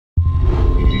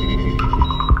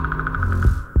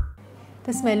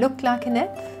This may look like a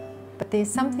nap, but there's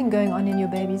something going on in your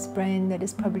baby's brain that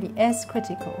is probably as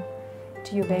critical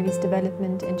to your baby's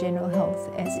development and general health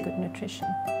as good nutrition.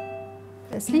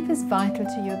 Sleep is vital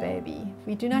to your baby.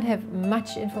 We do not have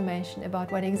much information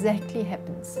about what exactly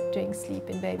happens during sleep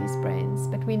in babies' brains,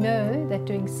 but we know that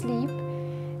during sleep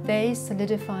they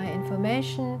solidify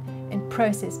information and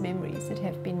process memories that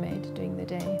have been made during the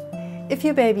day. If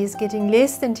your baby is getting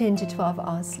less than 10 to 12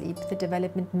 hours sleep, the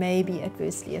development may be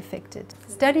adversely affected.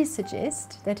 Studies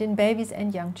suggest that in babies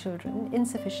and young children,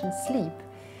 insufficient sleep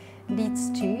leads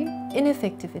to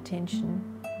ineffective attention,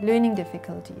 learning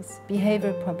difficulties,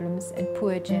 behavioral problems, and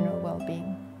poor general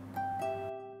well-being.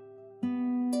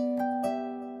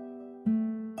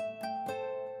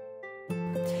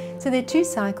 So there are two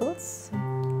cycles: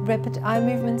 rapid eye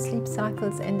movement sleep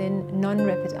cycles and then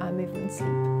non-rapid eye movement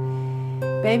sleep.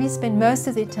 Babies spend most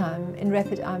of their time in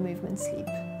rapid eye movement sleep.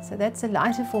 So that's a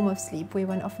lighter form of sleep where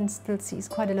one often still sees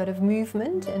quite a lot of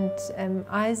movement and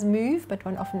eyes move, but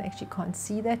one often actually can't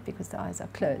see that because the eyes are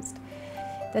closed.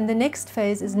 Then the next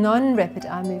phase is non-rapid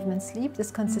eye movement sleep. This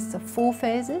consists of 4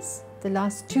 phases. The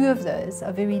last 2 of those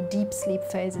are very deep sleep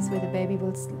phases where the baby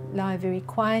will lie very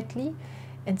quietly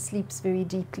and sleeps very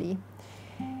deeply.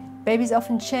 Babies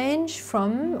often change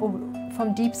from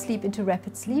deep sleep into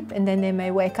rapid sleep, and then they may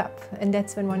wake up, and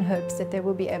that's when one hopes that they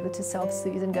will be able to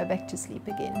self-soothe and go back to sleep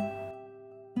again.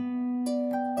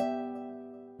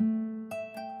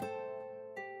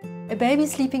 A baby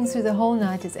sleeping through the whole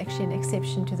night is actually an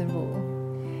exception to the rule.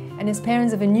 And as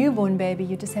parents of a newborn baby,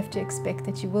 you just have to expect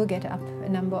that you will get up a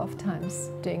number of times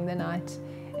during the night,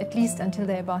 at least until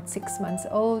they're about 6 months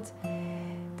old.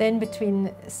 Then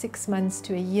between 6 months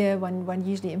to a year, one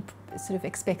usually sort of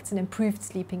expects an improved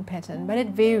sleeping pattern, but it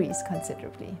varies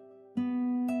considerably.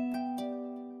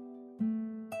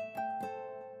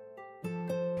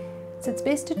 So it's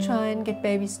best to try and get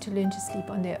babies to learn to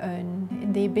sleep on their own,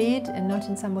 in their bed and not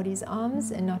in somebody's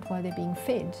arms and not while they're being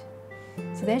fed.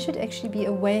 So they should actually be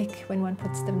awake when one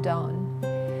puts them down,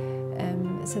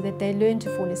 so that they learn to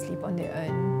fall asleep on their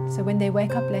own. So when they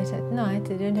wake up later at night,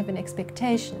 they don't have an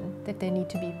expectation that they need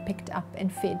to be picked up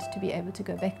and fed to be able to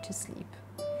go back to sleep.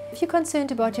 If you're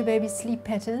concerned about your baby's sleep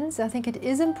patterns, I think it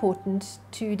is important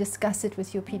to discuss it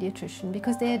with your pediatrician,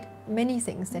 because there are many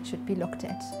things that should be looked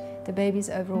at. The baby's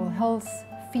overall health,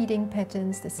 feeding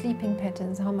patterns, the sleeping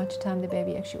patterns, how much time the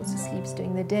baby actually also sleeps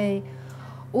during the day.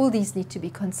 All these need to be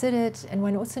considered, and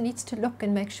one also needs to look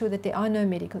and make sure that there are no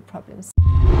medical problems.